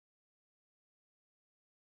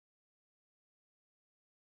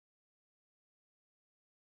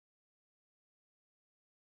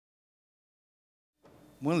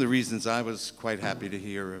One of the reasons I was quite happy to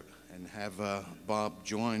hear and have Bob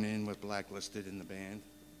join in with Blacklisted in the band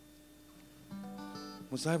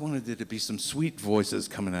was I wanted there to be some sweet voices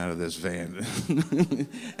coming out of this van.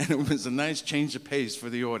 And it was a nice change of pace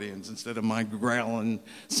for the audience instead of my growling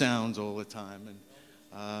sounds all the time.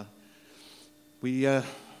 And we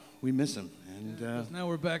miss him. And now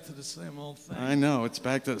we're back to the same old thing. I know, it's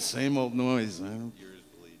back to the same old noise. Ears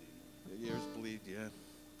bleeding. The ears bleed, yeah.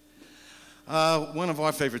 One of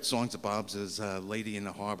our favorite songs of Bob's is Lady in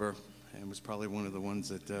the Harbor, and was probably one of the ones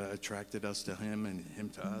that attracted us to him and him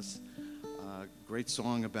to us. Great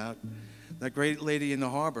song about that great lady in the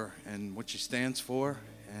harbor and what she stands for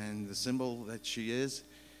and the symbol that she is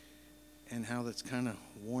and how that's kind of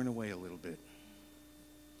worn away a little bit.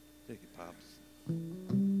 Take it, Pops.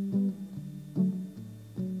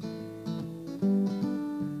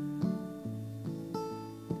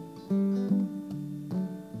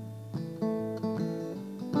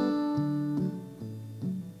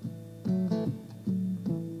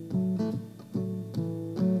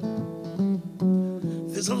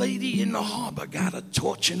 There's a lady in the harbor, got a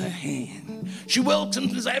torch in her hand. She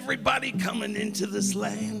welcomes everybody coming into this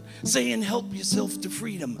land, saying, help yourself to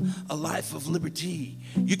freedom, a life of liberty.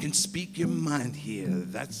 You can speak your mind here,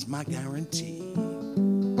 that's my guarantee.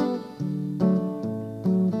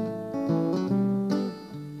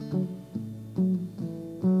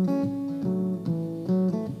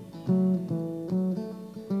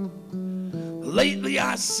 Lately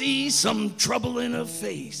I see some trouble in her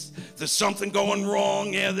face. There's something going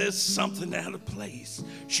wrong, yeah, there's something out of place.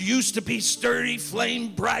 She used to be sturdy,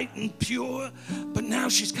 flame bright and pure, but now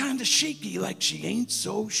she's kinda shaky like she ain't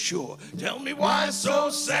so sure. Tell me why so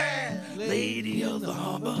sad, lady of the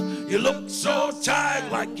harbor? You look so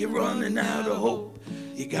tired like you're running out of hope.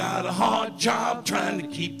 You got a hard job trying to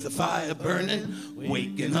keep the fire burning,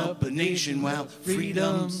 waking up a nation while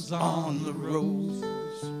freedom's on the ropes.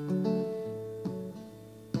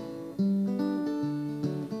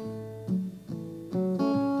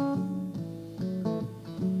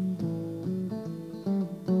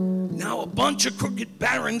 A bunch of crooked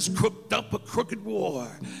barons cooked up a crooked war.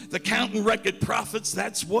 The counting record profits,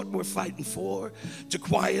 that's what we're fighting for. To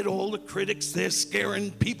quiet all the critics, they're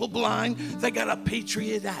scaring people blind. They got a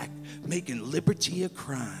Patriot Act making liberty a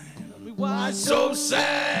crime. Why so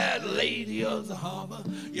sad, lady of the harbor?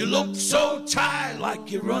 You look so tired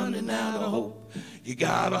like you're running out of hope. You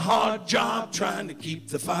got a hard job trying to keep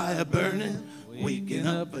the fire burning, waking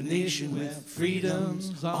up a nation where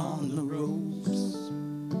freedom's on the ropes.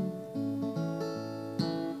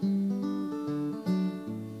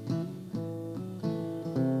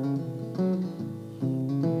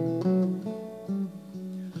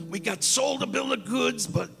 Got sold a bill of goods,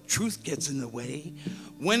 but truth gets in the way.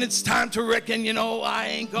 When it's time to reckon, you know, I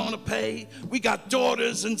ain't gonna pay. We got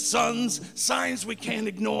daughters and sons, signs we can't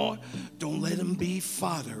ignore. Don't let them be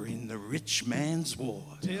fodder in the rich man's war.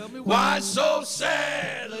 Tell me why so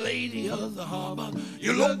sad, lady of the harbor?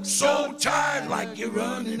 You look so tired like you're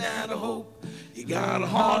running out of hope. You got a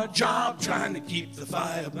hard job trying to keep the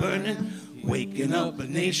fire burning, waking up a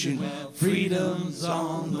nation where freedom's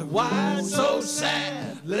on the why so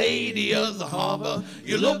sad, lady of the harbor?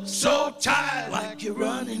 You look so tired like you're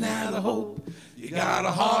running out of hope. You got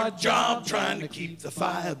a hard job trying to keep the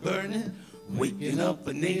fire burning, waking up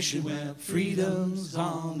a nation where freedom's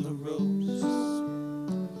on the ropes.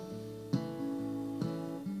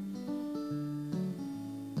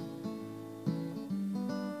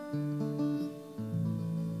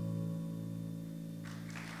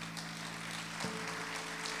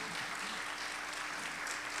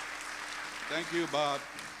 Thank you, Bob.